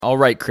All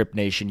right, Crypt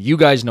Nation, you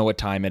guys know what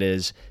time it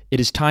is.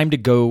 It is time to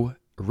go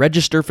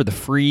register for the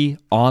free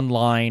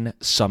online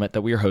summit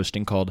that we are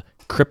hosting called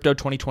Crypto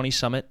 2020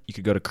 Summit. You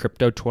could go to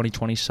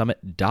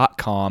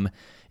crypto2020summit.com.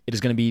 It is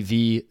going to be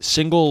the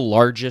single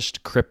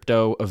largest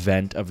crypto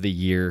event of the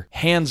year.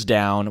 Hands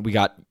down, we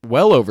got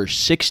well over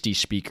 60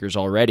 speakers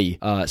already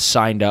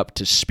signed up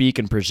to speak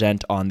and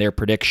present on their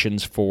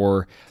predictions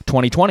for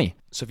 2020.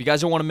 So if you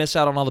guys don't want to miss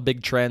out on all the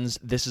big trends,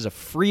 this is a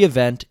free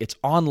event. It's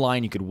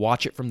online. You could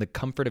watch it from the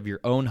comfort of your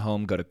own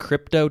home. Go to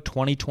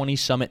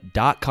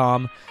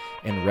crypto2020summit.com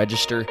and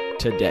register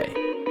today.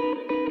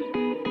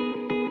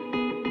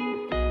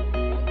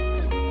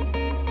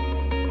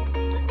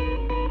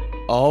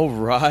 All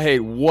right,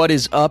 what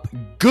is up,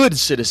 good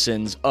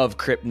citizens of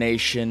Crypt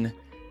Nation?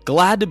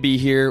 Glad to be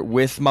here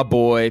with my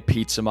boy,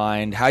 Pizza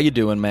Mind. How you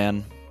doing,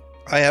 man?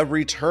 I have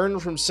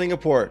returned from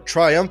Singapore,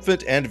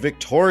 triumphant and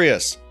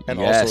victorious, and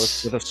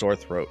also with a sore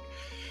throat.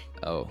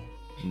 Oh,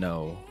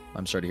 no.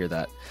 I'm sorry to hear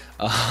that.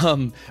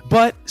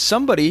 But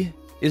somebody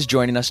is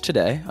joining us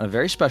today on a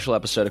very special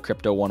episode of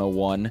Crypto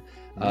 101.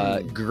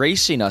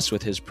 Gracing us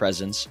with his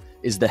presence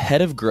is the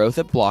head of growth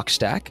at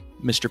Blockstack,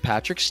 Mr.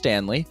 Patrick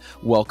Stanley.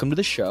 Welcome to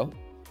the show.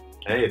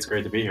 Hey, it's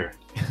great to be here.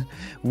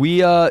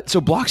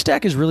 So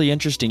Blockstack is really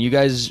interesting. You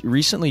guys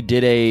recently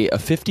did a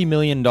 $50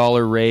 million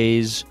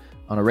raise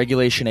on a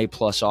Regulation A+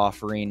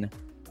 offering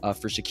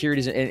for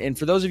securities. And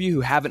for those of you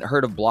who haven't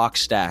heard of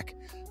Blockstack,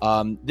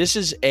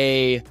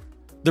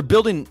 they're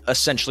building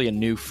essentially a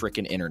new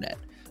freaking internet.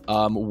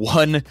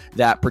 One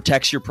that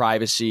protects your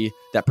privacy,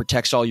 that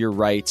protects all your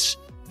rights,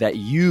 that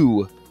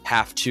you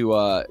have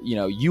to,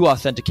 you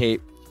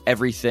authenticate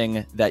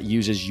everything that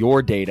uses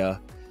your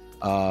data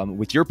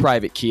with your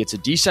private key. It's a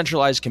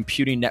decentralized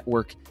computing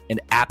network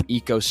and app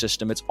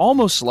ecosystem. It's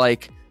almost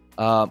like,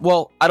 I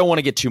don't want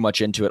to get too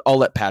much into it. I'll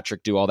let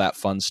Patrick do all that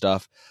fun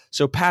stuff.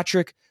 So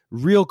Patrick,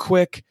 real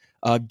quick,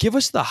 give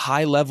us the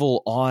high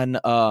level on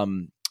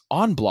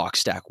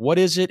Blockstack. What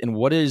is it, and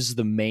what is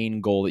the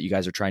main goal that you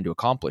guys are trying to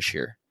accomplish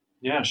here?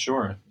 Yeah,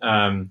 sure.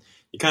 You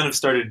kind of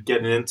started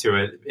getting into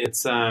it. It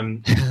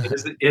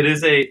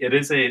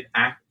is a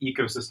app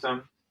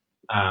ecosystem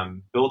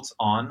built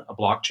on a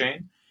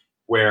blockchain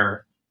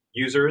where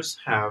users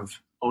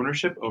have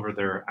ownership over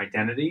their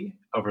identity,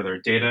 over their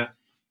data,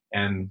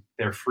 and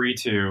they're free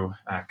to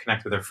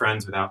connect with their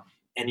friends without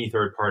any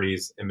third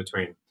parties in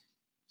between.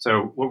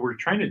 So what we're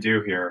trying to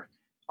do here,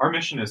 our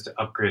mission is to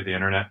upgrade the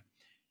internet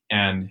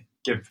and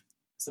give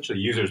essentially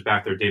users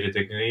back their data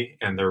dignity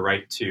and their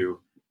right to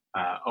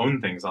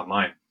own things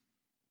online.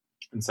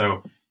 And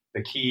so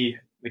the key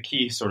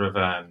sort of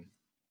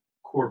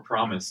core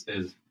promise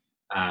is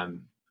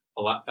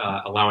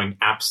allowing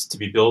apps to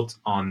be built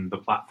on the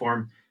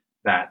platform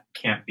that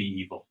can't be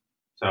evil.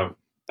 So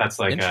that's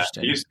like they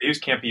use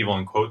 "can't be evil"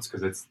 in quotes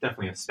because it's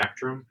definitely a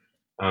spectrum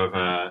of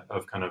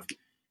kind of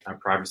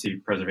privacy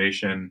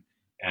preservation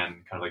and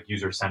kind of like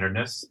user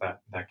centeredness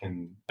that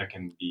can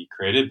be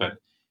created. But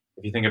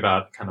if you think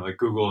about kind of like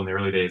Google in the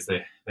early days,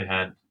 they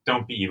had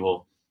 "don't be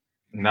evil,"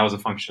 and that was a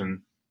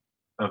function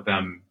of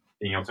them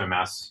being able to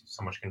amass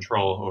so much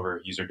control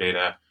over user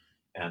data,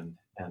 and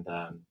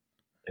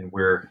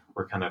we're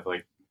kind of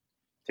like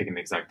taking the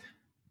exact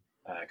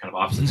kind of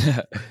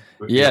opposite.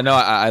 Yeah, no,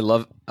 I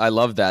love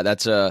that.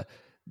 That's a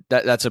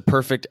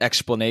perfect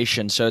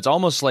explanation. So it's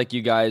almost like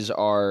you guys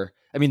are.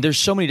 I mean, there's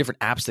so many different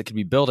apps that could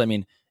be built. I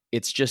mean,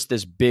 it's just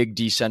this big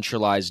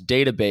decentralized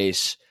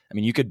database. I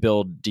mean, you could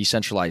build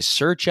decentralized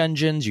search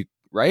engines.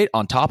 Right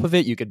on top of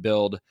it, you could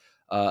build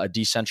a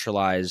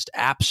decentralized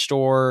app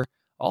store.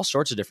 All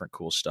sorts of different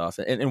cool stuff.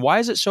 And why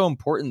is it so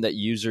important that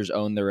users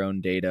own their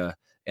own data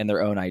and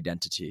their own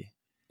identity?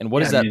 And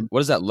what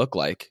does that look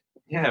like?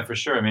 Yeah, for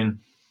sure. I mean,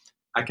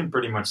 I can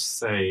pretty much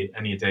say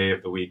any day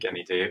of the week,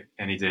 any day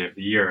of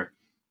the year.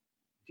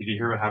 Did you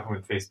hear what happened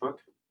with Facebook?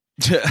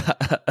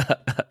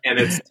 And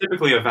it's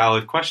typically a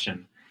valid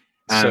question.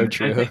 So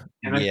true.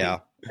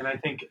 I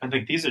think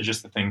these are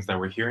just the things that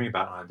we're hearing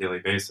about on a daily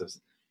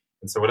basis.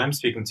 And so what I'm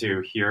speaking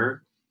to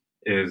here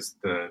is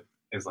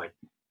like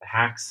the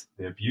hacks,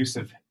 the abuse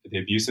of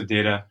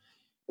data.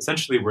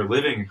 Essentially, we're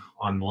living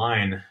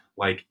online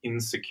like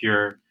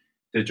insecure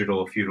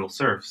digital feudal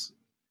serfs.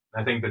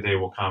 I think the day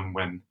will come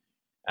when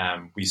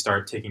we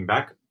start taking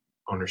back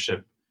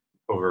ownership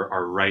over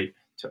our right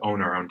to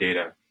own our own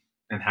data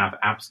and have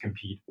apps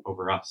compete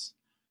over us.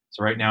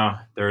 So right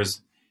now,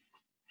 there's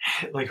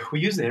like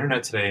we use the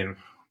internet today, and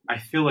I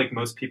feel like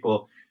most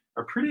people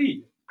are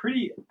pretty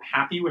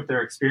happy with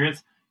their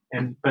experience,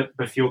 but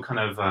feel kind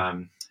of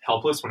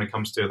helpless when it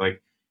comes to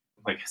like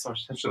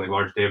essentially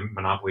large data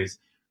monopolies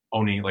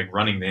owning, like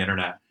running the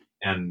internet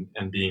and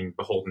being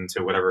beholden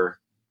to whatever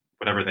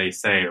they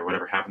say or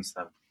whatever happens to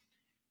them.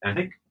 And I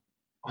think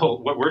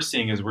what we're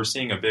seeing is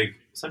a big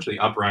essentially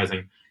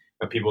uprising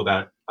of people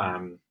that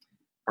are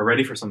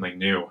ready for something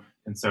new.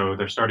 And so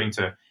they're starting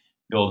to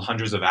build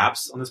hundreds of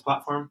apps on this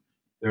platform.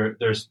 They're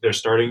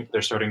starting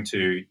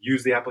to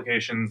use the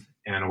applications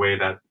in a way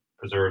that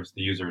preserves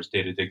the user's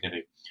data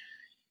dignity.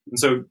 And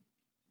so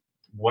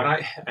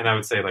I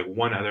would say like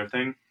one other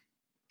thing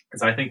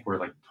is I think we're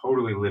like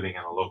totally living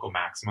at a local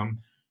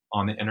maximum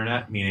on the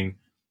internet, meaning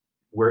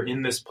we're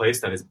in this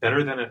place that is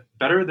better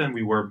than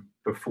we were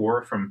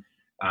before from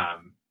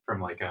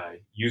like a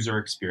user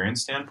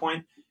experience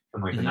standpoint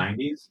from like the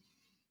 90s.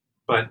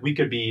 But we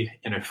could be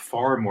in a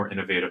far more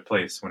innovative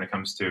place when it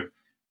comes to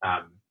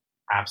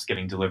apps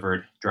getting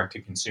delivered direct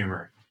to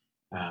consumer,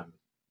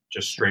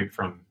 just straight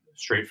from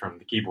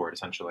the keyboard,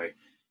 essentially.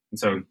 And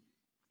so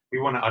we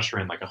want to usher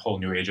in like a whole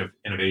new age of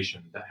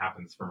innovation that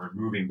happens from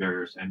removing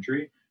barriers to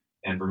entry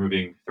and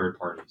removing third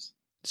parties.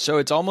 So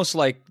it's almost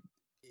like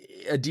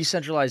a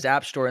decentralized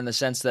app store in the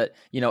sense that,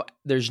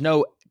 there's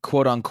no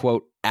quote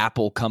unquote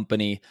Apple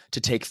company to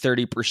take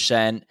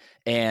 30%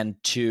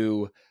 and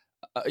to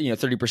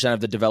 30% of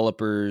the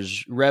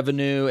developers'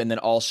 revenue, and then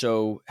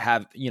also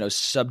have,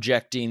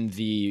 subjecting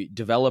the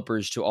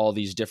developers to all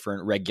these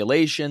different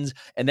regulations,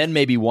 and then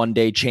maybe one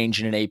day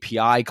changing an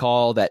API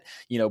call that,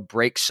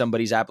 breaks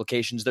somebody's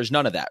applications. There's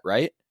none of that,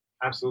 right?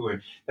 Absolutely.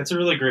 That's a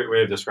really great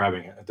way of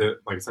describing it.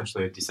 Like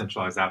essentially a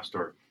decentralized app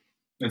store.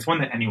 It's one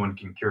that anyone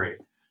can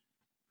curate.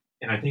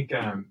 And I think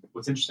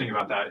what's interesting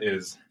about that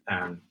is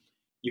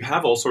you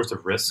have all sorts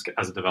of risk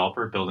as a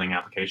developer building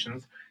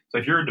applications. So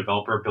if you're a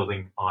developer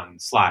building on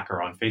Slack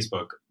or on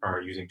Facebook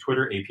or using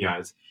Twitter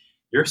APIs,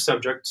 you're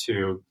subject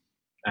to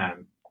the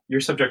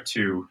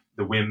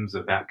whims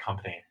of that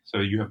company. So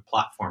you have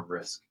platform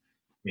risk,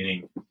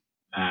 meaning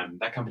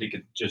that company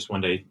could just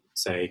one day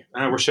say,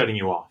 "We're shutting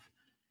you off."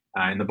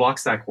 In the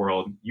Blockstack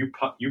world, you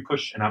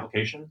push an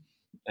application,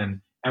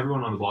 and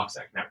everyone on the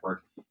Blockstack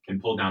network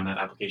can pull down that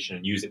application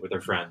and use it with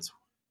their friends,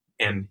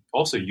 and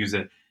also use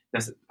it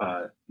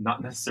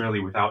not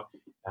necessarily without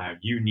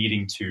you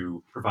needing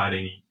to provide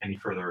any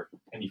further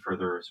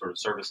sort of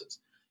services.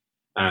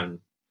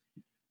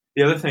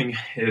 The other thing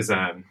is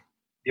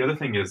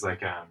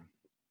like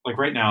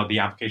right now the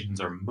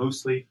applications are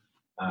mostly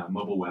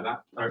web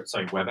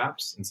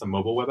apps and some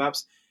mobile web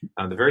apps.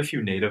 The very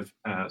few native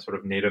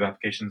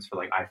applications for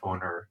like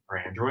iPhone or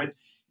Android,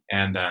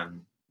 and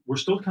we're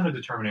still kind of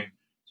determining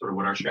sort of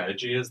what our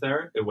strategy is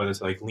there, whether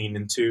to like lean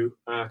into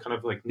kind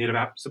of like native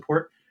app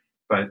support,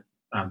 but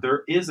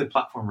there is a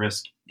platform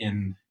risk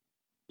in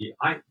the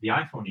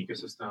iPhone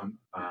ecosystem,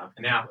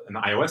 and the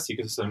iOS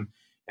ecosystem,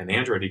 and the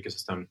Android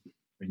ecosystem.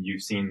 When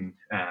you've seen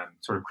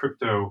sort of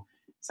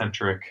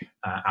crypto-centric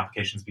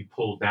applications be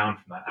pulled down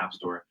from that app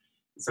store.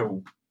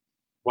 So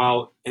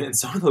while in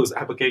some of those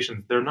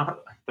applications they're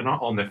not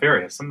all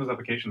nefarious, some of those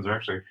applications are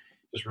actually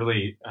just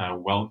really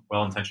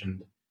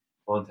well-intentioned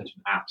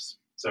apps.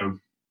 So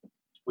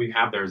we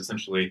have there is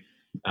essentially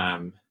a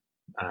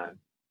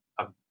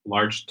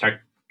large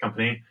tech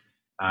company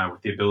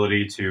with the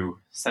ability to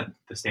set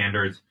the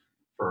standards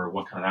for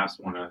what kind of apps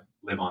want to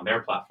live on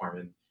their platform.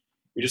 And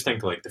we just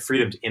think like the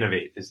freedom to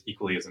innovate is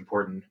equally as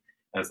important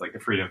as like the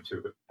freedom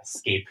to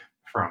escape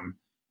from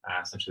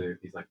essentially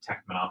these like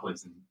tech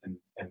monopolies and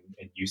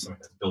use something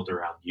that's built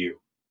around you.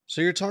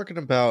 So you're talking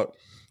about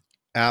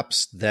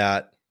apps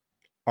that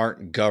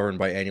aren't governed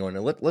by anyone.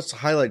 And let's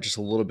highlight just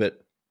a little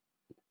bit.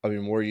 I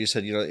mean, where you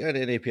said,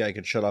 an API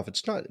can shut off.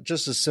 It's not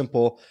just as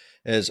simple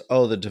as,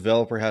 the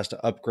developer has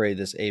to upgrade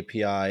this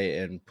API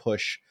and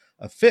push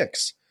a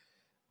fix.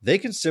 They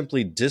can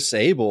simply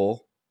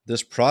disable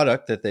this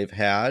product that they've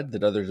had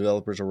that other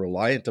developers are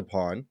reliant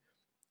upon.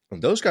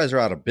 And those guys are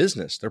out of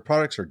business. Their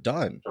products are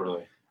done.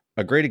 Totally.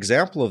 A great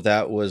example of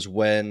that was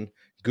when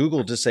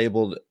Google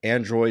disabled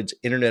Android's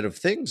Internet of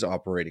Things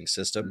operating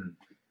system.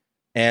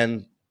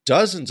 And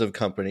dozens of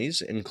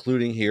companies,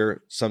 including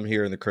some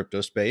here in the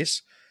crypto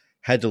space,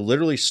 had to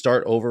literally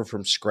start over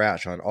from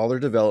scratch on all their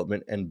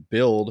development and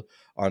build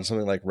on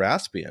something like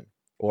Raspbian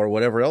or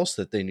whatever else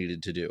that they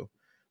needed to do.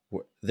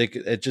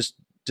 It just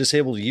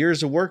disabled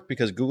years of work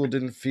because Google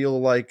didn't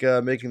feel like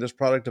making this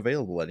product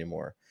available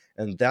anymore.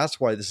 And that's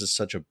why this is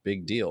such a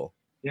big deal.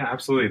 Yeah,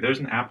 absolutely. There's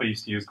an app I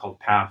used to use called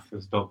Path. It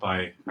was built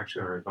by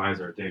actually our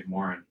advisor, Dave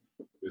Morin,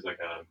 who's like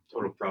a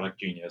total product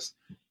genius.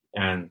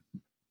 And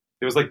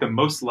it was like the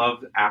most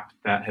loved app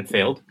that had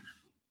failed.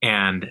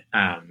 And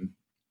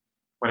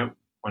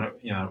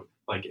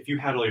like if you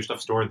had all your stuff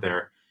stored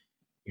there,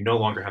 you no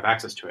longer have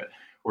access to it.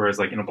 Whereas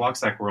like in a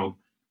Blockstack world,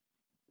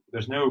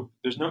 there's not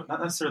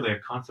necessarily a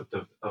concept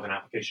of an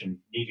application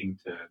needing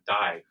to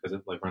die because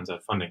it like runs out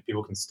of funding.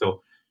 People can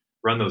still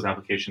run those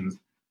applications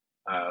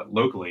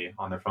locally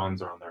on their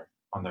phones or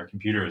on their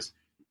computers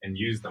and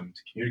use them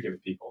to communicate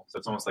with people. So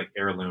it's almost like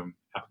heirloom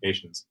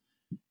applications.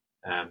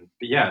 But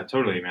yeah,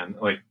 totally, man.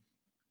 Like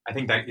I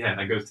think that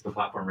goes to the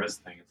platform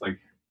risk thing. It's like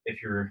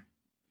if you're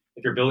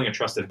building a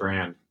trusted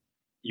brand,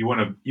 you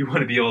want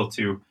to be able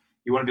to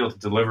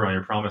deliver on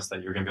your promise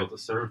that you're going to be able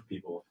to serve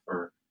people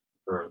for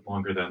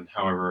longer than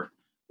however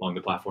long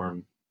the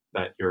platform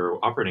that you're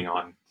operating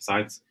on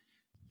decides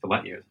to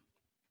let you.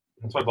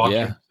 That's why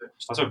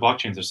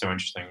blockchains are so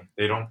interesting.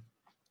 They don't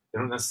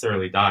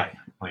necessarily die.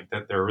 Like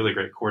that, they're a really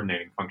great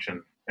coordinating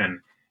function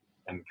and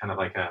kind of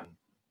like a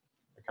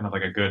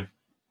good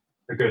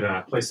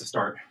place to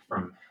start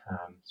from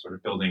sort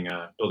of building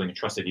a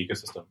trusted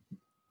ecosystem.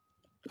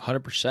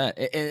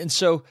 100%. And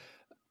so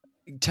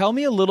Tell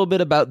me a little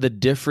bit about the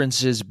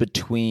differences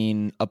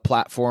between a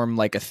platform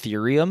like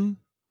Ethereum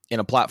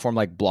and a platform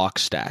like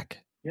Blockstack.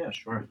 Yeah,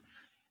 sure.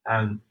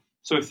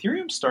 So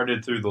Ethereum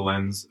started through the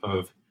lens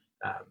of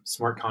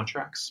smart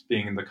contracts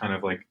being in the kind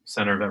of like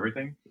center of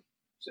everything,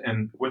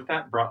 and with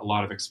that brought a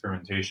lot of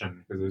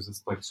experimentation because there's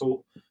this like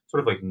sort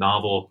of like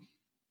novel,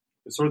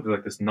 sort of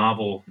like this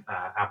novel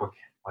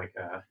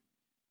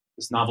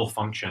this novel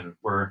function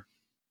where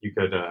you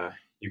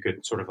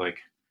could sort of like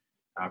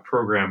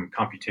program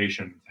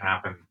computation to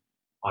happen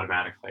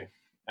automatically,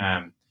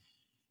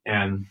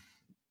 and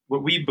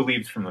what we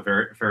believed from the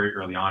very very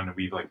early on, and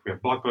we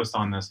have blog posts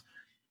on this,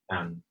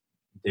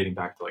 dating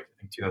back to like I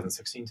think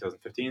 2016,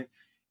 2015.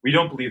 We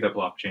don't believe that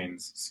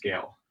blockchains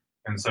scale,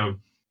 and so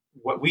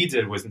what we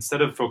did was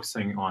instead of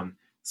focusing on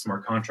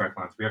smart contract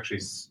lines, we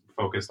actually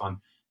focused on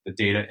the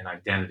data and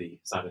identity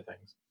side of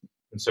things.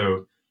 And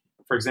so,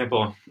 for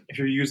example, if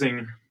you're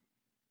using,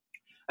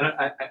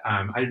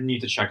 I need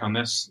to check on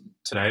this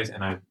today,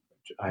 and I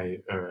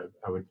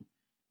would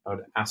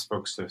ask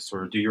folks to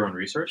sort of do your own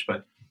research.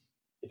 But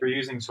if you're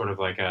using sort of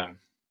like a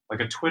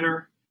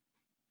Twitter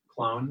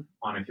clone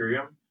on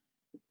Ethereum,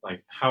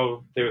 like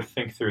how they would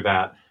think through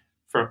that,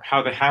 for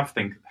how they have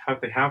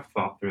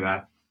thought through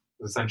that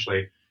is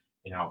essentially,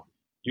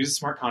 use a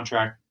smart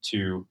contract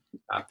to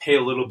pay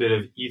a little bit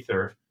of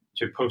ether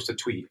to post a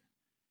tweet.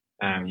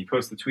 You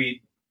post the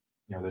tweet,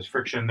 there's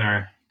friction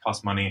there,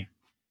 costs money,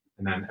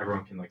 and then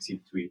everyone can see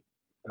the tweet.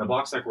 In the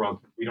Blockstack world,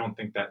 we don't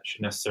think that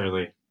should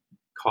necessarily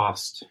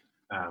cost.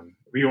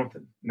 We don't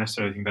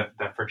necessarily think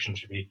that friction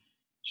should be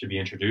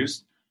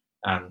introduced.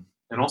 And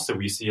also,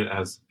 we see it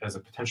as a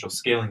potential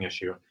scaling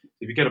issue.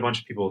 If you get a bunch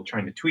of people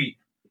trying to tweet,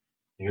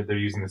 they're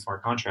using the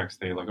smart contracts,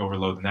 they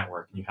overload the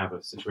network, and you have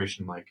a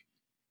situation like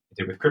we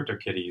did with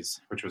CryptoKitties,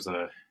 which was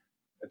a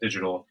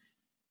digital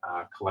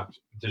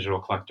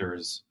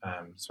collectors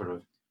sort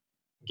of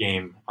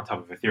game on top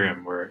of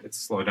Ethereum, where it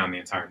slowed down the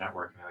entire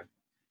network and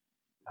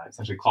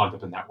essentially clogged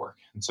up the network.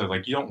 And so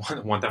you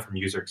don't want that from a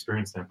user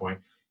experience standpoint.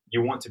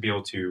 You want to be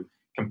able to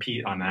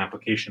compete on an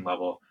application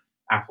level,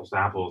 apples to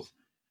apples,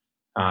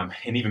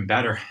 and even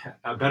better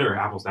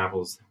apples to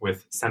apples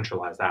with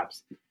centralized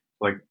apps.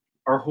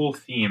 Our whole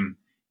theme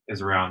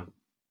is around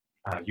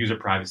user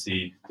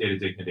privacy, data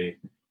dignity,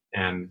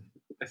 and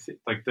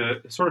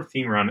the sort of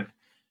theme around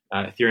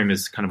Ethereum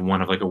is kind of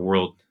one of a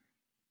world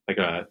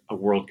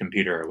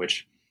computer,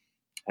 which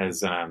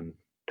has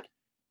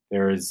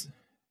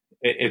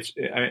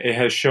it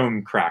has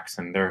shown cracks,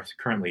 and they're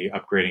currently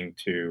upgrading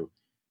to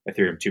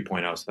Ethereum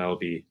 2.0. So that'll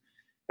be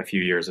a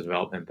few years of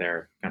development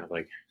there, kind of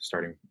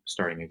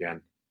starting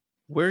again.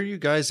 Where are you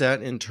guys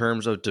at in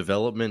terms of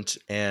development,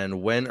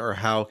 and when or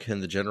how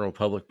can the general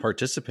public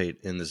participate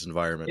in this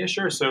environment? Yeah,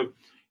 sure. So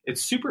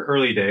it's super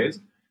early days,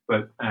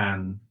 but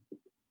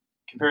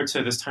compared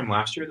to this time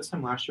last year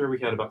we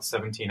had about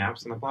 17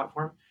 apps on the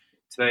platform.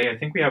 Today, I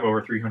think we have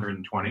over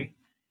 320.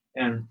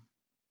 And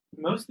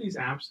most of these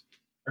apps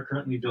are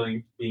currently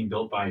being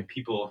built by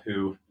people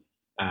who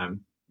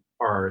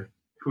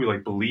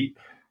believe.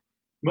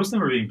 Most of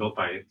them are being built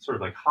by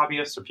sort of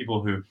hobbyists or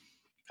people who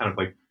kind of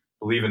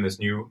believe in this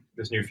new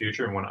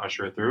future and want to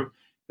usher it through.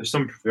 There's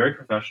some very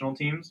professional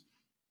teams,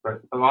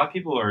 but a lot of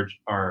people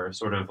are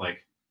sort of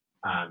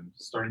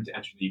starting to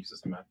enter the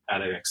ecosystem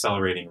at an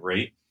accelerating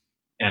rate.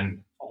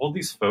 And all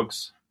these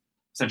folks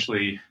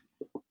essentially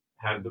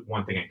have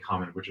one thing in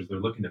common, which is they're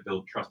looking to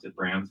build trusted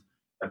brands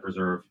that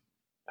preserve,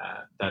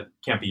 that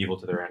can't be evil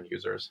to their end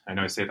users. I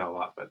know I say that a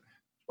lot, but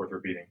it's worth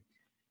repeating.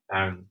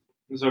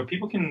 So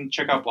people can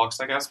check out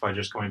Blockstack apps by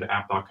just going to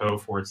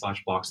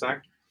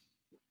app.co/Blockstack.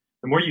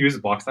 The more you use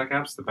the Blockstack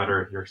apps, the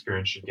better your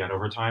experience should get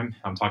over time.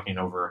 I'm talking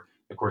over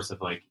the course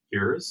of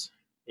years,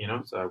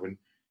 So I would,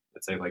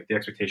 let's say the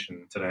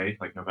expectation today,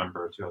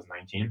 November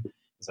 2019,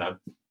 is that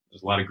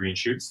there's a lot of green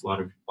shoots, a lot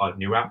of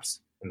new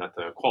apps, and that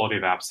the quality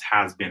of apps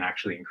has been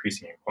actually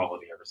increasing in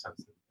quality ever since,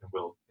 and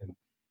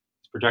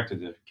it's projected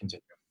to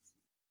continue.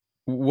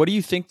 What do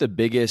you think the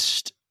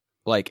biggest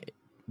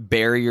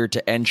barrier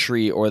to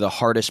entry or the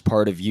hardest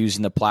part of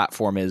using the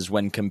platform is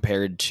when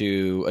compared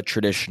to a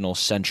traditional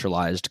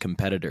centralized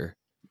competitor?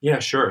 Yeah,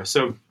 sure.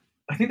 So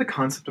I think the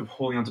concept of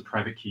holding onto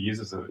private keys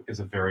is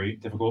a very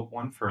difficult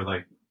one for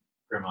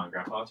grandma and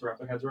grandpa to wrap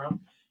their heads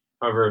around.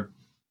 However,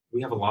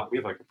 we have a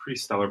pretty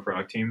stellar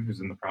product team who's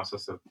in the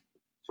process of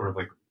sort of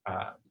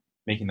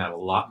making that a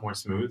lot more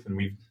smooth, and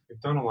we've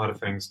done a lot of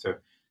things to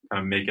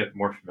kind of make it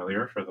more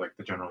familiar for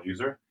the general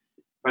user.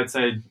 But I'd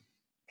say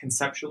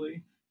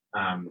conceptually,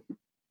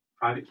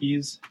 private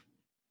keys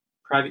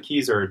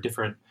are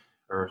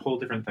a whole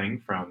different thing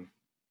from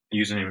the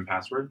username and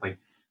password. I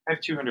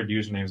have 200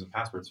 usernames and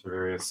passwords for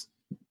various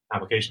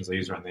applications I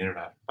use around the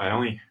internet. But I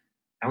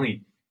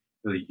only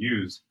really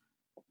use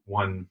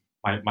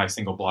my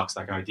single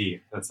Blockstack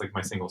ID. That's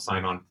my single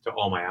sign-on to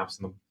all my apps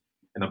in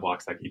the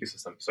Blockstack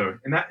ecosystem. So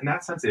in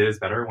that sense, it is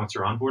better once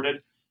you're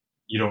onboarded.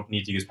 You don't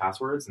need to use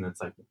passwords, and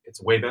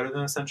it's way better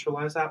than a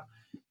centralized app.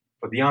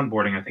 But the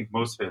onboarding, I think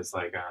most of it is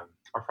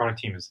our product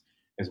team is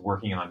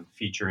working on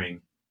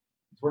featuring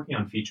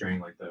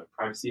the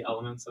privacy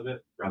elements of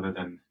it rather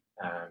than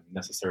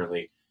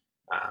necessarily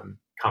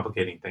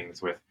complicating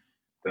things with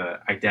the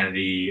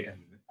identity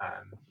and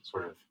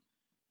sort of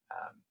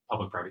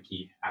public-private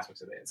key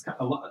aspects of it. It's kind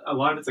of, a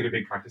lot of it's like a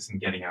big practice in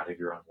getting out of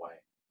your own way.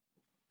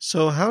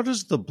 So how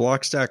does the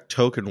Blockstack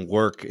token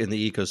work in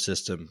the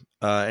ecosystem?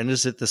 And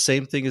is it the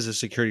same thing as a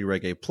Security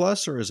Reg A+,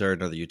 or is there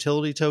another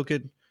utility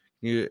token? Can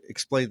you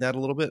explain that a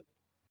little bit?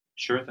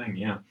 Sure thing,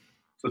 yeah.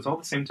 So it's all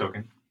the same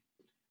token.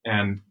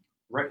 And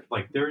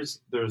like there's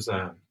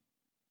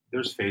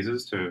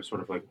phases to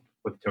sort of like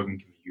what the token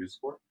can be used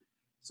for.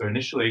 So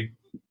initially,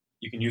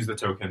 you can use the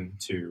token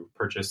to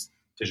purchase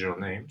digital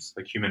names,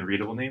 like human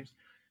readable names.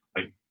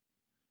 Like,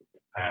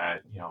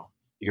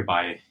 you could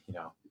buy,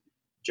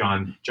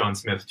 John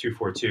Smith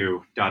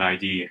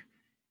 242.id,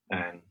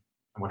 and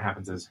what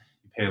happens is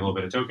you pay a little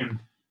bit of token,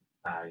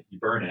 you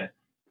burn it.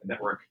 The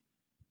network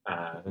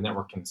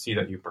can see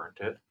that you burnt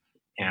it,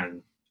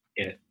 and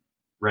it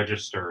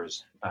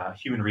registers a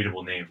human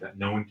readable name that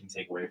no one can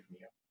take away from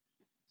you.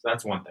 So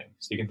that's one thing.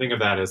 So you can think of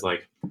that as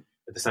like a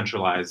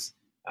decentralized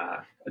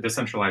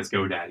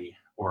GoDaddy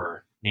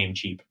or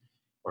Namecheap,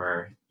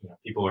 where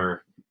people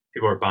are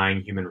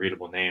buying human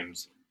readable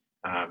names,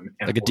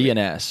 like a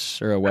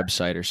DNS or a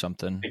website or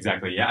something.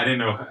 Exactly. Yeah, I didn't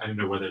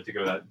know whether to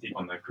go that deep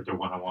on the Crypto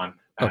 101.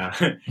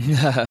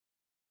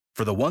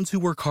 For the ones who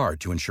work hard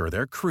to ensure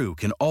their crew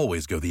can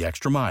always go the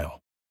extra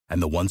mile,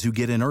 and the ones who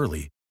get in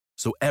early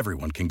so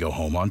everyone can go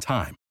home on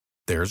time,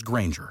 there's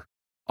Grainger,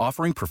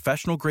 offering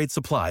professional-grade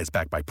supplies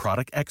backed by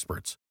product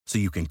experts so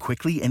you can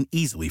quickly and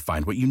easily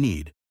find what you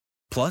need.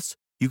 Plus,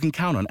 you can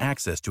count on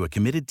access to a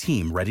committed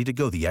team ready to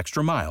go the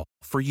extra mile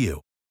for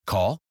you.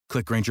 Call,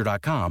 click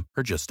Grainger.com,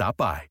 or just stop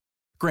by.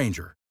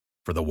 Grainger,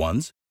 for the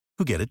ones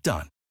who get it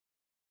done.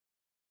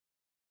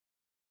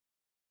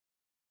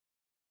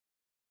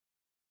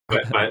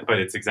 But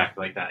it's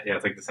exactly like that. Yeah,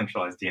 it's like the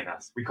centralized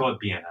DNS. We call it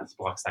BNS,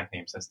 Block Stack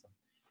Name System.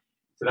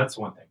 So that's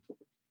one thing.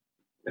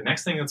 The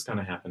next thing that's going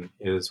to happen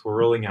is we're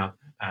rolling out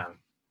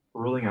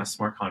a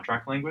smart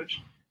contract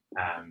language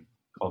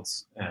called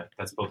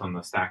that's built on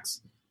the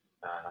Stacks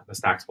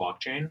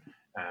blockchain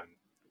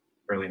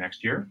early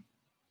next year,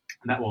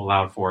 and that will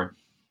allow for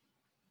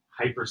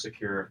hyper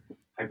secure,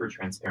 hyper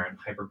transparent,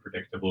 hyper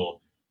predictable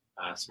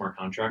smart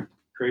contract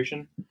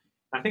creation.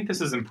 I think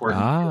this is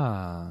important.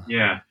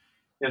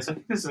 So I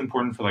think this is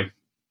important for like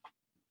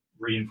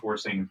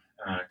reinforcing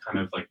kind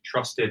of like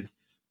trusted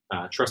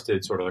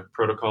sort of like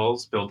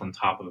protocols built on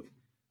top of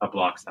a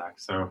block stack.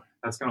 So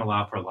that's going to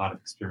allow for a lot of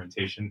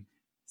experimentation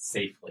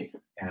safely.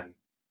 And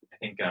I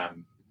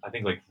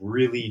think like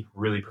really,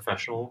 really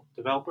professional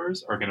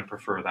developers are going to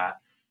prefer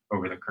that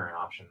over the current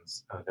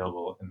options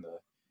available in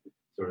the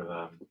sort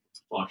of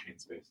blockchain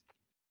space.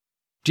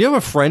 Do you have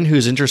a friend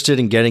who's interested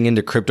in getting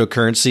into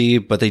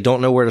cryptocurrency, but they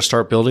don't know where to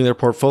start building their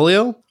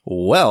portfolio?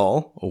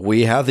 Well,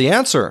 we have the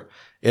answer.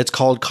 It's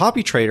called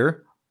CopyTrader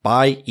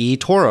by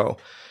eToro.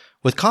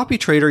 With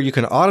CopyTrader, you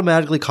can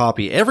automatically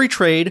copy every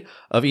trade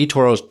of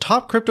eToro's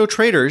top crypto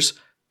traders,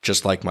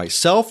 just like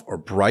myself or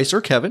Bryce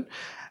or Kevin,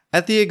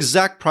 at the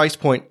exact price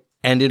point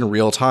and in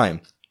real time.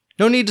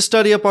 No need to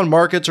study up on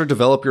markets or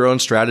develop your own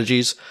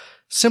strategies.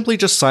 Simply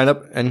just sign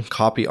up and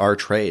copy our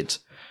trades.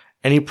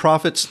 Any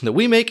profits that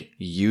we make,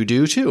 you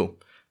do too.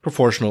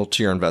 Proportional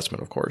to your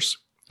investment, of course.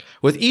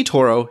 With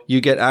eToro,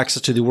 you get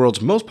access to the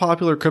world's most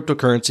popular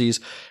cryptocurrencies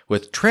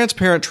with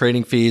transparent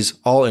trading fees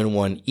all in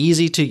one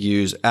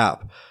easy-to-use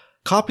app.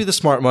 Copy the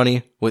smart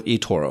money with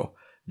eToro.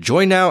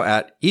 Join now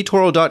at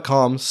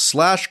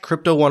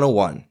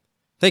etoro.com/crypto101.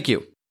 Thank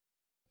you.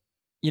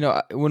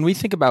 When we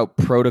think about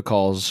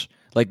protocols,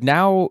 like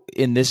now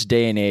in this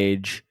day and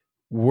age,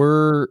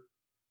 we're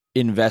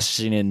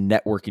investing in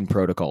networking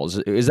protocols.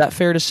 Is that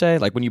fair to say?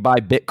 Like when you buy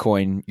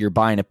Bitcoin, you're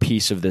buying a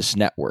piece of this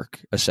network,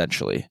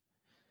 essentially.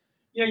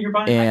 Yeah, you're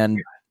buying. I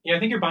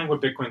think you're buying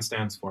what Bitcoin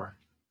stands for,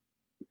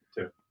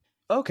 too.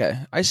 Okay,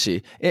 I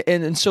see.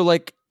 And so,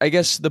 like, I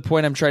guess the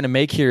point I'm trying to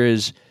make here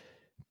is,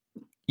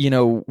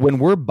 when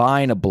we're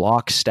buying a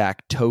Blockstack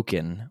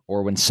token,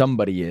 or when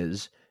somebody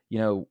is,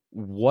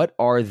 what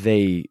are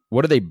they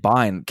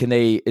buying? Are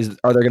there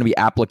going to be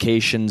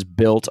applications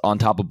built on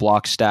top of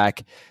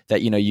Blockstack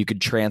that, you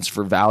could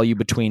transfer value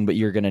between, but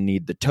you're going to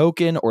need the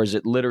token? Or is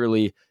it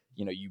literally,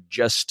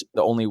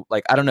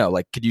 I don't know,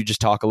 like, could you just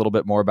talk a little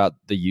bit more about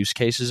the use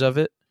cases of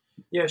it?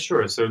 Yeah,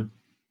 sure. So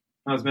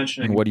I was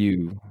mentioning, and what are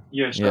you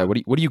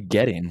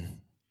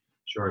getting?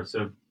 Sure.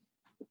 So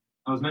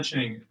I was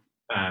mentioning,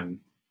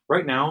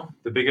 right now,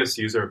 the biggest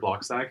user of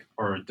Blockstack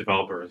are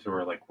developers who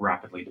are like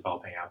rapidly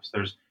developing apps.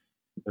 There's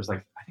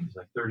like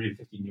 30 to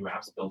 50 new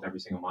apps built every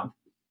single month.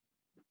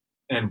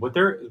 And what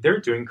they're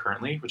doing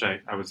currently, which I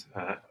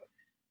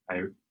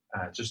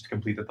just to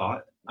complete the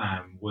thought,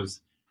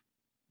 was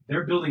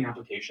they're building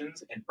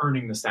applications and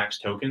earning the Stacks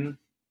token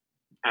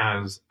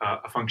as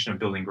a function of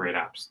building great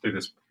apps through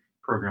this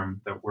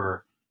program that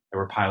we're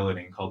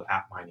piloting called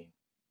app mining.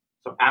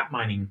 So app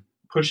mining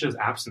pushes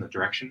apps in the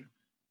direction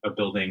of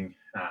building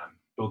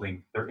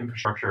their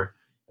infrastructure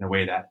in a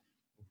way that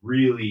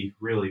really,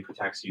 really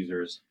protects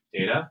users'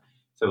 data.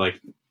 So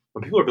like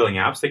when people are building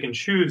apps, they can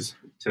choose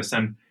to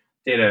send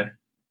data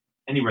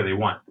anywhere they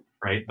want,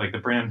 right? Like the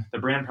brand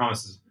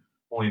promise is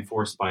only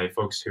enforced by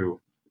folks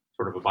who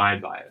sort of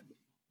abide by it.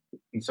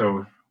 And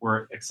so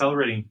we're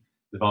accelerating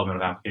the development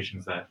of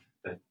applications that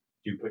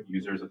do put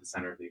users at the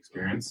center of the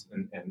experience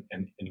and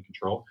in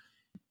control,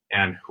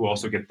 and who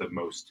also get the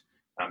most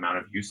amount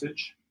of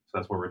usage. So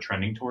that's where we're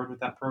trending toward with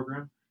that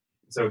program.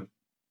 So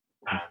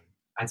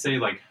I'd say,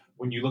 like,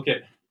 when you look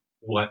at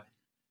what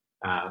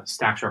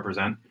stacks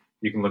represent,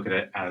 you can look at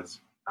it as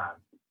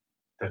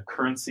the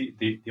currency,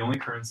 the only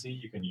currency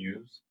you can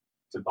use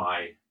to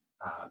buy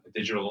a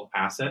digital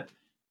asset.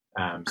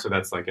 So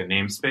that's like a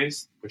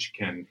namespace, which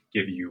can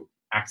give you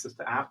access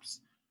to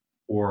apps,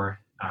 or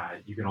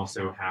you can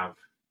also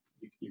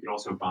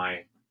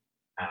buy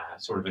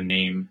sort of a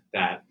name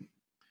that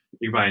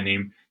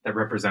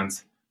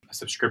represents a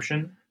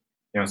subscription.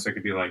 So it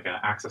could be like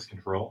access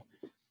control.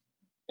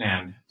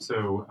 And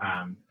so,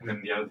 and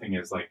then the other thing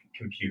is like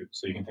compute.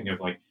 So you can think of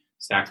like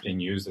stacks being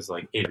used as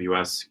like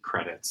AWS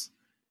credits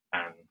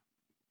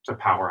to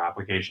power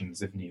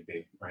applications if need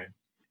be, right?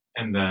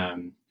 And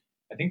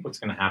I think what's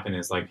going to happen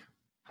is, like,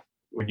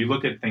 when you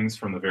look at things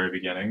from the very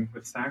beginning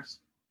with stacks,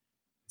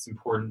 it's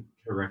important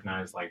to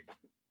recognize like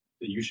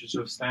the usage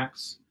of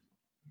stacks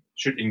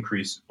should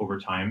increase over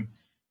time,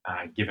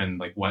 given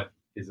like what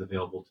is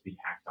available to be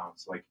hacked on.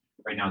 So like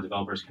right now,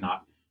 developers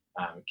cannot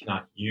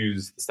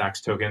use the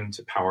Stacks token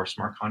to power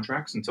smart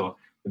contracts until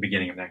the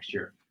beginning of next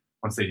year.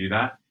 Once they do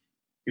that,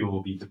 people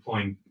will be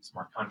deploying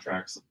smart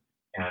contracts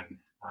and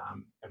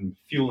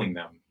fueling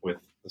them with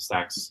the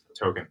Stacks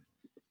token.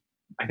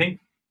 I think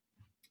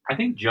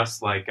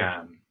just like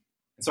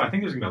so I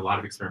think there's going to be a lot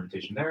of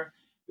experimentation there.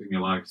 There's going to be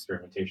a lot of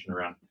experimentation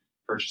around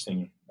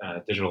purchasing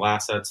digital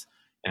assets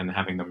and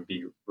having them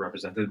be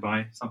represented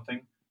by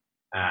something,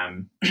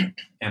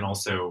 and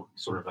also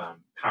sort of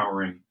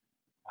powering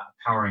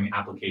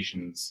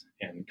applications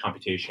and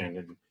computation,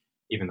 and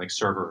even like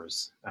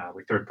servers,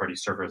 like third-party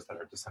servers that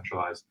are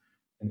decentralized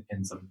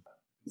in some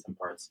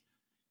parts.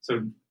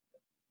 So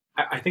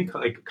I think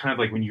like kind of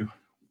like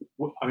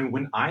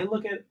when I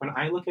look at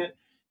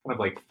kind of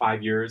like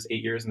 5 years,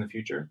 8 years in the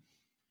future,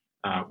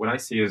 what I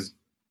see is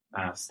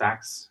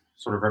stacks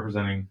sort of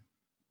representing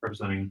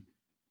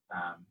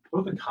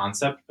both the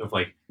concept of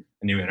like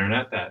a new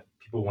internet that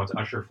people want to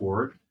usher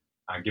forward,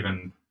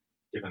 given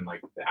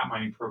like the app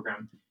mining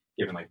program,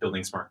 given like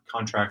building smart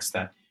contracts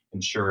that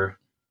ensure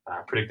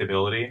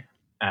predictability,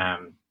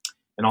 and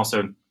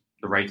also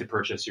the right to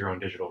purchase your own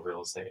digital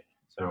real estate.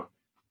 So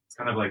it's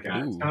kind of like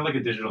a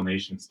digital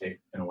nation state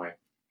in a way.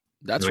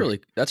 That's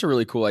a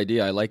really cool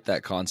idea. I like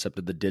that concept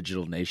of the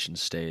digital nation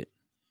state.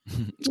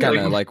 It's kind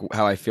of like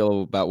how I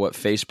feel about what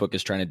Facebook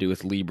is trying to do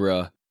with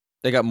Libra.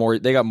 They got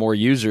more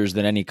users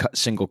than any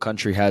single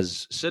country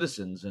has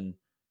citizens, and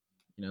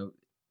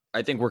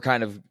I think we're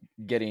kind of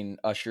getting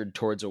ushered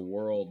towards a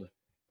world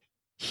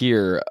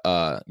here,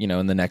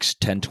 in the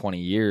next 10, 20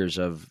 years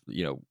of,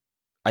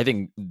 I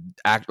think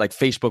like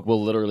Facebook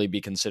will literally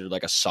be considered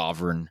like a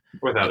sovereign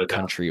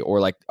country, or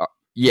like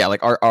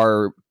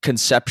our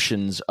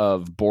conceptions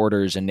of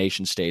borders and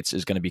nation states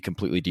is going to be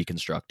completely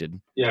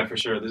deconstructed. Yeah, for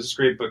sure. There's this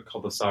great book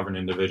called The Sovereign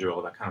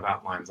Individual that kind of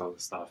outlines all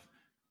this stuff.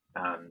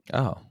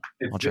 I'll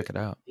check it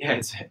out. Yeah,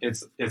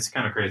 it's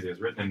kind of crazy. It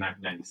was written in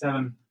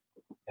 1997,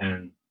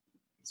 and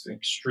it's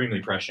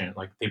extremely prescient.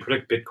 Like, they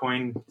predict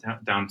Bitcoin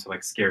down to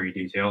like scary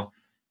detail.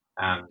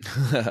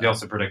 They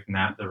also predict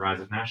the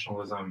rise of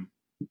nationalism,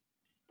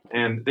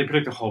 and they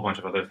predict a whole bunch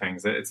of other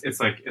things. It's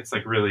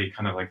like really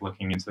kind of like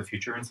looking into the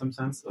future in some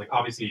sense. Like,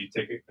 obviously you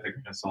take it with a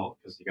grain of salt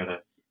because you got to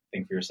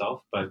think for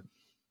yourself. But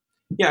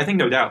yeah, I think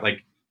no doubt.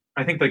 Like,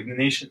 I think like the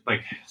nation,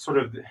 like sort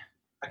of,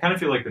 I kind of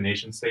feel like the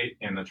nation state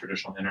and the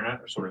traditional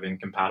internet are sort of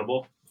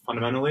incompatible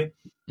fundamentally.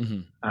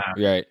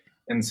 Mm-hmm. Right.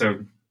 And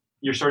so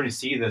you're starting to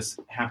see this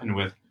happen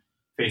with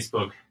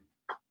Facebook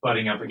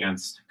butting up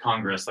against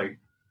Congress. Like,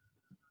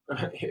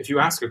 if you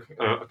ask a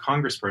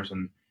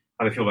congressperson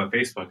how they feel about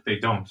Facebook, they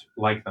don't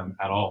like them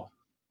at all.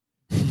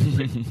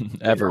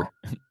 Ever.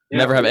 Yeah.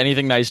 Never have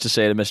anything nice to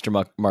say to Mr.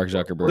 Mark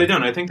Zuckerberg. Well, they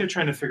don't. I think they're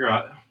trying to figure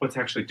out what to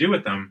actually do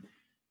with them.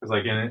 Because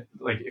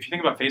if you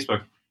think about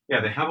Facebook,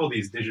 yeah, they have all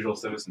these digital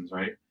citizens,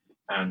 right?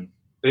 And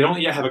they don't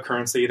yet have a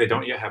currency. They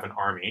don't yet have an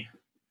army,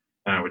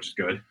 which is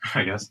good,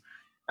 I guess.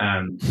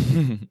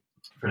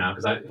 For now,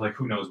 because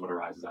who knows what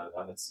arises out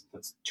of that?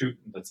 That's too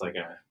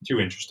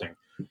interesting.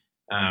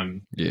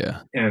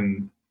 Yeah.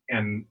 And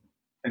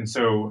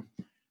so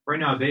right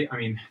now they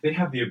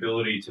have the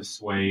ability to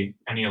sway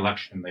any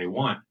election they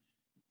want,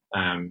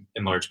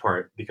 in large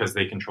part because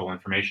they control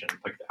information.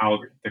 Like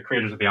the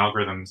creators of the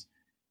algorithms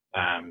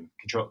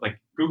control,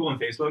 like Google and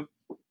Facebook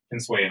can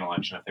sway an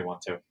election if they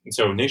want to. And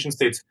so nation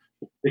states,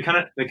 they kind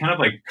of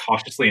like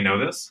cautiously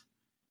know this.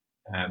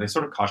 They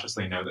sort of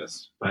cautiously know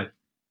this, but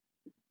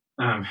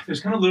there's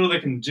kind of little they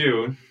can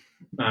do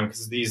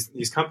because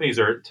these companies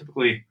are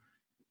typically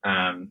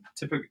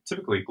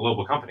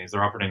global companies.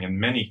 They're operating in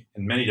many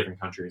different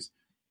countries.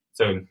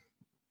 So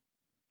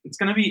it's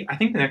going to be, I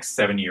think, the next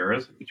 7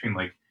 years between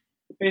like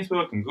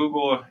Facebook and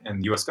Google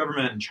and the U.S.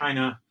 government and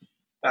China.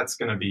 That's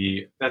going to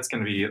be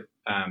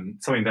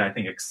something that I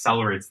think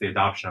accelerates the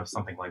adoption of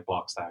something like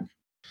Blockstack.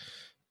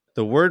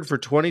 The word for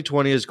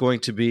 2020 is going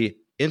to be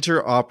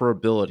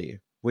interoperability,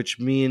 which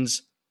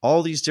means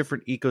all these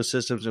different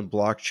ecosystems and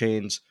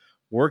blockchains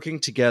working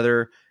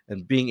together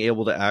and being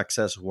able to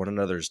access one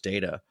another's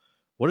data.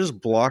 What is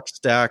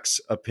Blockstack's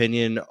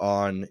opinion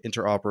on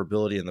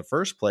interoperability in the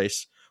first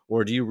place?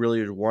 Or do you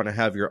really want to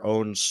have your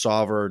own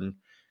sovereign,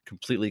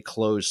 completely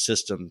closed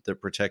system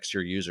that protects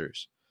your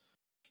users?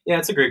 Yeah,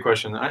 it's a great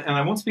question, and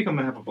I won't speak on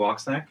behalf of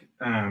Blockstack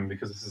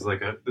because this is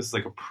like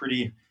a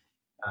pretty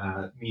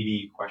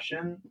meaty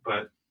question.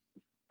 But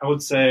I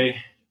would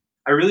say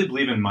I really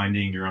believe in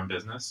minding your own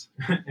business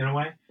in a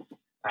way.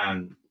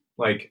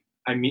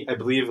 I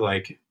believe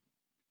like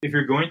if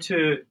you're going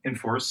to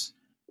enforce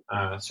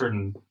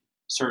certain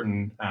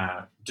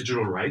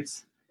digital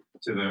rights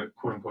to the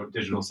quote unquote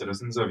digital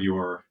citizens of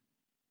your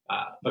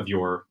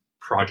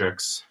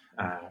projects,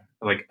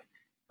 like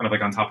kind of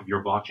like on top of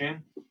your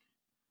blockchain,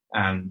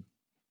 and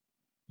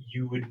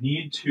you would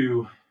need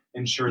to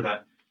ensure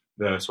that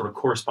the sort of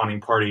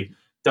corresponding party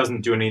doesn't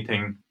do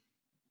anything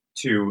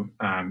to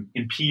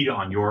impede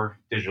on your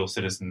digital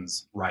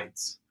citizens'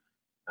 rights.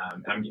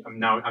 I'm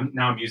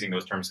using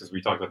those terms because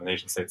we talked about the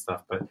nation state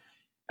stuff, but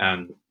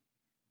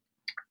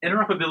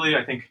interoperability,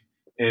 I think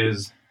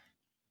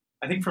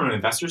from an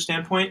investor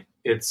standpoint,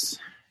 it's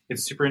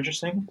super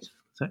interesting.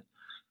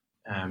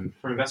 From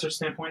an investor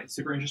standpoint, it's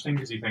super interesting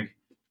because you think,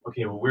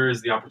 okay, well, where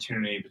is the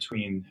opportunity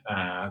between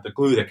the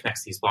glue that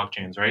connects these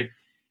blockchains, right?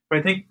 But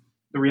I think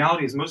the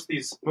reality is most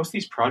of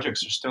these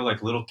projects are still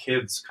like little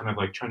kids, kind of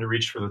like trying to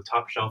reach for the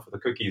top shelf of the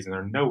cookies, and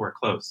they're nowhere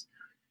close,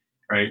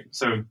 right?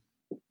 So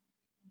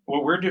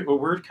what we're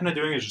kind of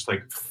doing is just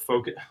like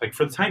focus. Like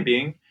for the time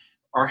being,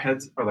 our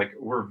heads are like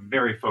we're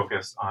very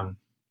focused on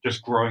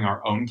just growing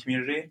our own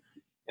community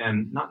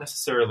and not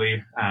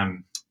necessarily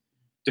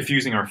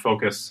diffusing our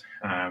focus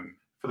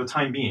for the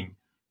time being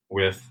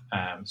with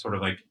sort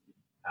of like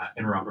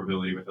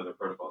interoperability with other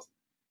protocols.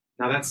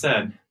 Now that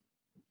said,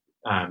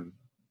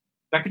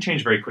 that could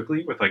change very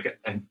quickly with like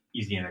an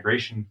easy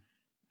integration.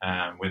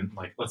 When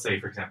like let's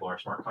say for example our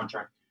smart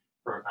contract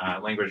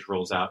language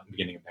rolls out in the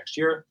beginning of next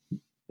year,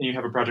 and you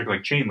have a project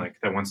like Chainlink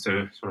that wants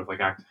to sort of like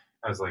act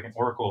as like an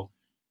oracle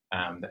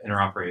that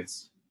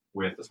interoperates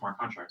with the smart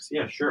contracts.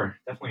 Yeah, sure,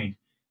 definitely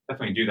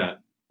do that.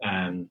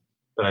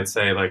 But I'd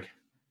say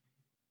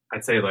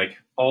like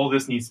all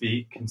this needs to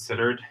be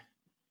considered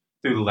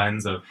through the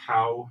lens of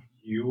how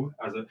your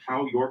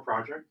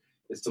project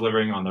is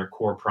delivering on their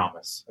core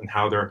promise and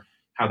how they're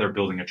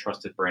building a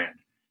trusted brand.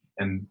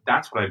 And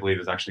that's what I believe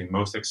is actually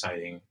most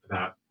exciting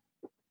about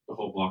the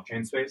whole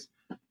blockchain space,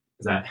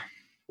 is that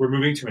we're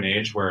moving to an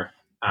age where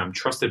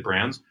trusted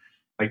brands,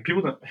 like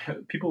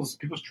people's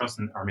trust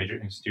in our major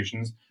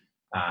institutions,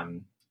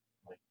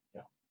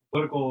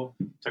 political,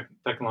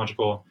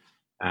 technological,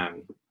 et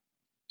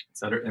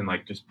cetera, and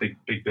like just big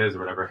biz or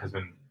whatever has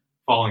been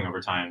falling over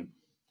time.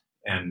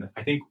 And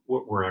I think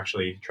what we're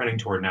actually trending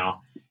toward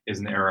now is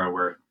an era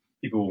where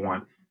people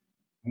want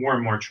more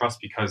and more trust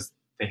because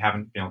they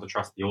haven't been able to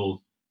trust the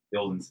old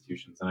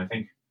institutions. And I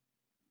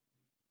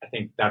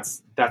think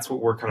that's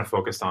what we're kind of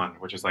focused on,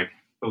 which is like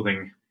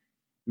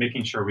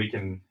making sure we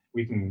can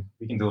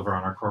deliver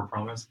on our core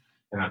promise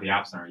and that the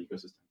apps in our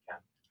ecosystem can.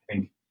 I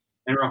think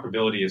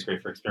interoperability is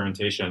great for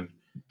experimentation,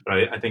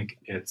 but I think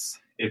it's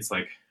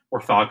like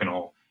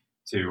orthogonal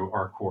to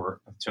our core,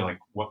 to like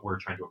what we're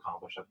trying to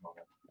accomplish at the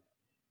moment.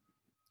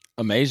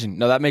 Amazing.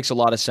 No, that makes a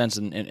lot of sense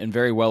and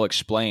very well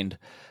explained.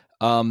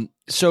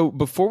 So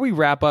before we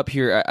wrap up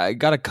here, I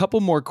got a couple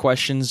more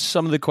questions,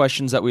 some of the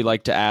questions that we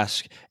like to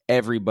ask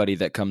everybody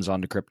that comes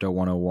on to Crypto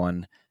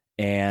 101.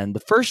 And the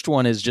first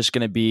one is just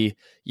going to be,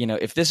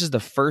 if this is the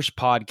first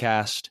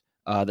podcast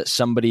that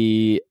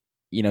somebody,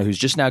 who's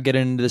just now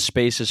getting into the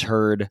space has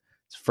heard,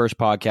 first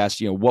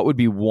podcast, what would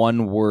be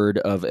one word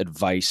of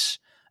advice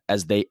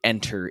as they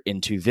enter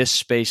into this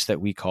space that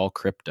we call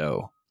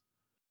crypto?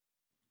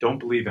 Don't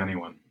believe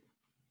anyone.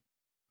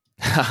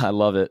 I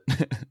love it.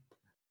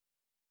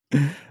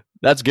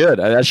 That's good.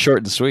 That's short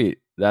and sweet.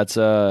 That's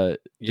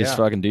just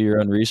fucking do your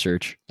own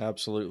research.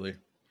 Absolutely.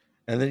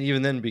 And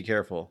then be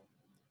careful.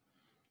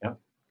 Yeah.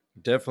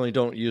 Definitely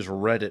don't use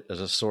Reddit as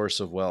a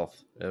source of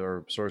wealth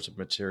or source of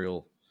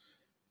material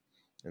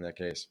in that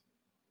case.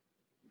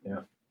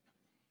 Yeah.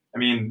 I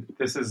mean,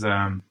 this is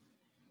the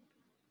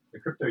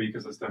crypto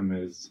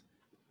ecosystem is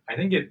I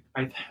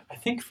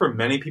think for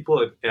many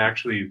people it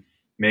actually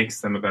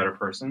makes them a better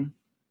person.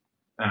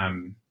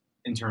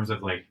 In terms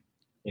of like,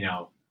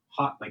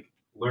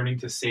 learning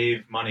to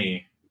save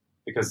money,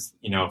 because,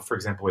 for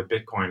example, with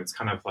Bitcoin, it's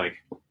kind of like,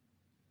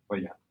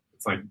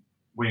 it's like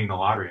winning the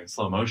lottery in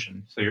slow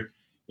motion. So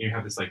you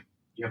have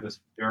this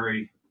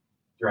very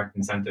direct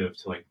incentive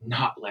to like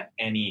not let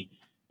any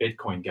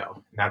Bitcoin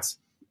go. And that's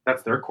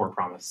their core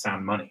promise,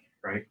 sound money,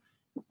 right?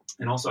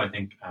 And also I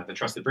think the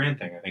trusted brand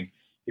thing, I think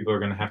people are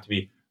going to have to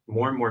be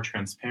more and more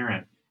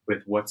transparent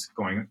with what's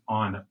going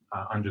on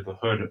under the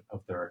hood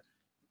of their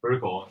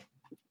protocol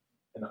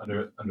and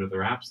under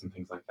their apps and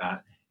things like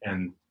that.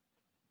 And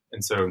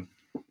so,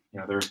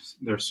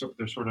 they're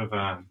sort of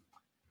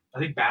I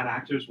think bad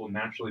actors will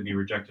naturally be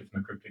rejected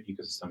from the crypto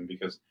ecosystem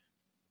because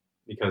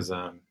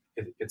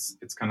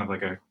it's kind of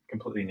like a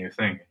completely new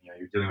thing. You know,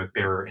 you're dealing with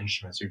bearer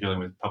instruments, you're dealing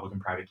with public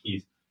and private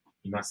keys.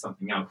 You mess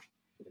something up,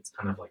 it's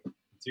kind of like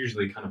it's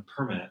usually kind of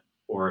permanent,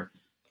 or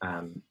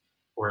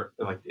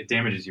like it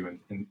damages you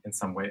in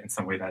some way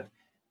that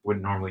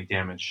wouldn't normally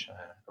damage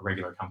a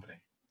regular company.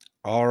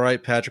 All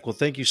right, Patrick. Well,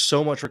 thank you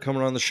so much for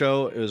coming on the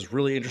show. It was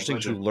really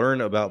interesting to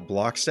learn about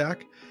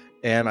Blockstack,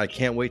 and I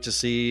can't wait to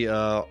see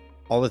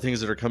all the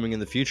things that are coming in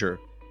the future.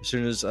 As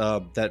soon as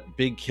that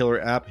big killer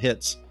app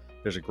hits,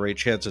 there's a great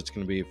chance it's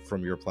going to be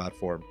from your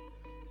platform.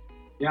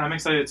 Yeah, I'm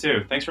excited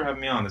too. Thanks for having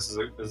me on. This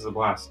is a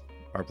blast.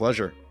 Our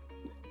pleasure.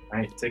 All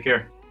right, take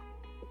care.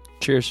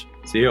 Cheers.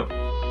 See you.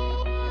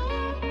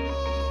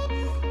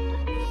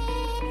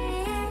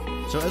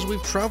 So as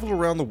we've traveled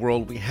around the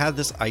world, we had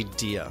this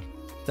idea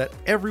that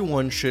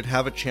everyone should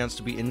have a chance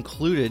to be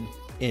included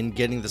in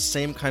getting the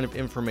same kind of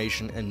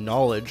information and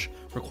knowledge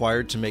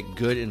required to make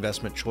good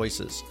investment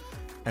choices.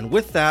 And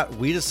with that,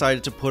 we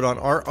decided to put on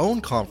our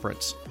own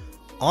conference,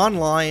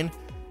 online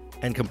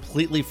and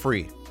completely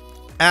free,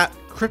 at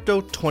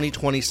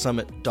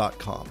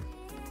crypto2020summit.com.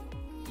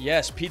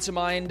 Yes, Pizza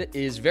Mind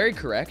is very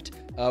correct.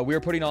 We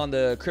are putting on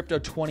the Crypto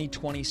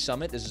 2020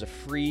 Summit. This is a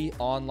free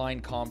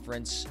online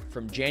conference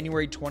from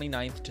January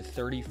 29th to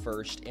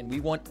 31st, and we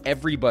want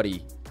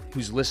everybody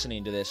who's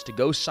listening to this to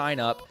go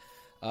sign up.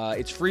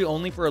 It's free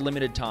only for a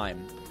limited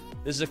time.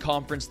 This is a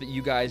conference that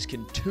you guys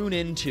can tune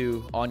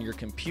into on your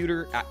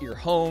computer, at your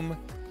home.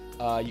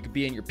 You could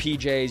be in your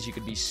PJs, you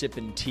could be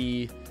sipping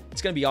tea.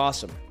 It's going to be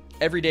awesome.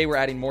 Every day we're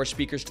adding more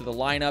speakers to the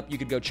lineup. You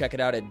could go check it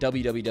out at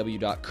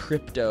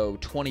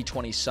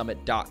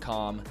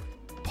www.crypto2020summit.com.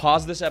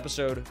 Pause this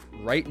episode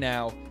right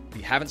now. If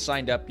you haven't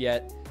signed up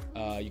yet,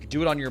 you can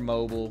do it on your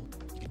mobile.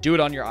 You can do it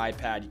on your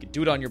iPad. You can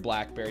do it on your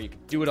BlackBerry. You can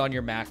do it on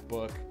your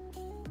MacBook.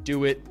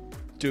 Do it.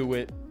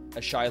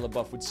 As Shia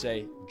LaBeouf would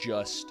say,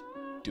 just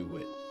do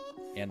it.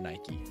 And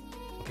Nike.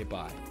 Okay,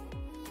 bye.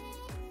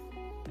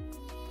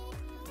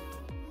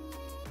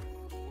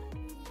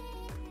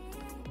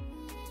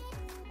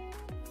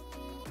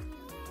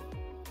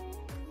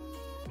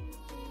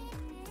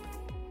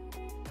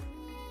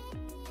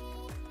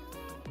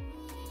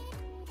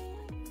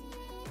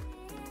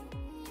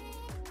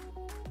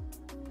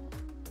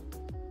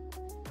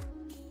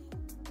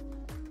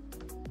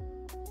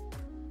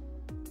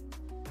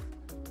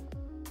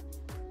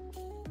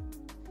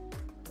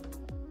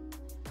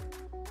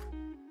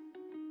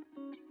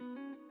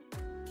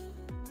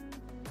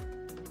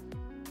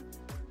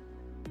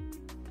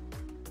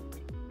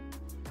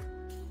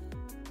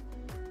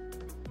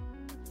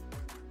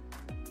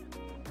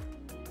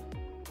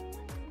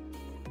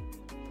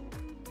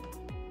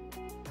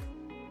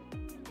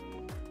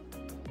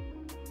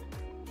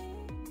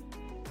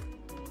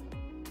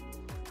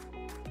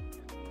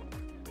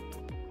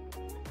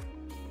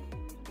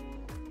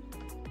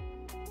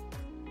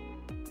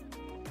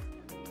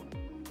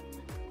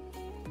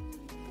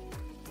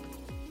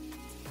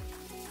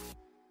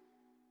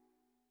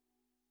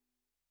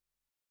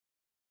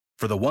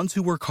 For the ones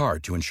who work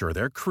hard to ensure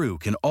their crew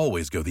can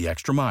always go the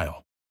extra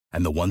mile,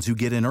 and the ones who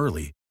get in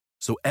early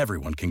so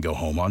everyone can go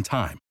home on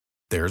time,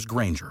 there's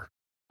Grainger,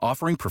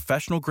 offering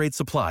professional-grade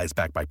supplies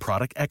backed by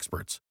product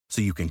experts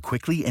so you can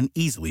quickly and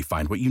easily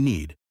find what you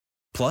need.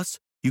 Plus,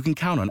 you can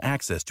count on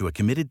access to a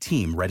committed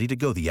team ready to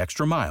go the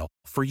extra mile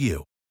for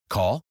you.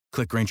 Call,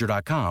 click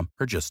Grainger.com,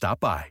 or just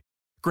stop by.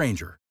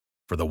 Grainger,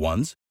 for the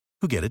ones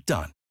who get it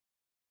done.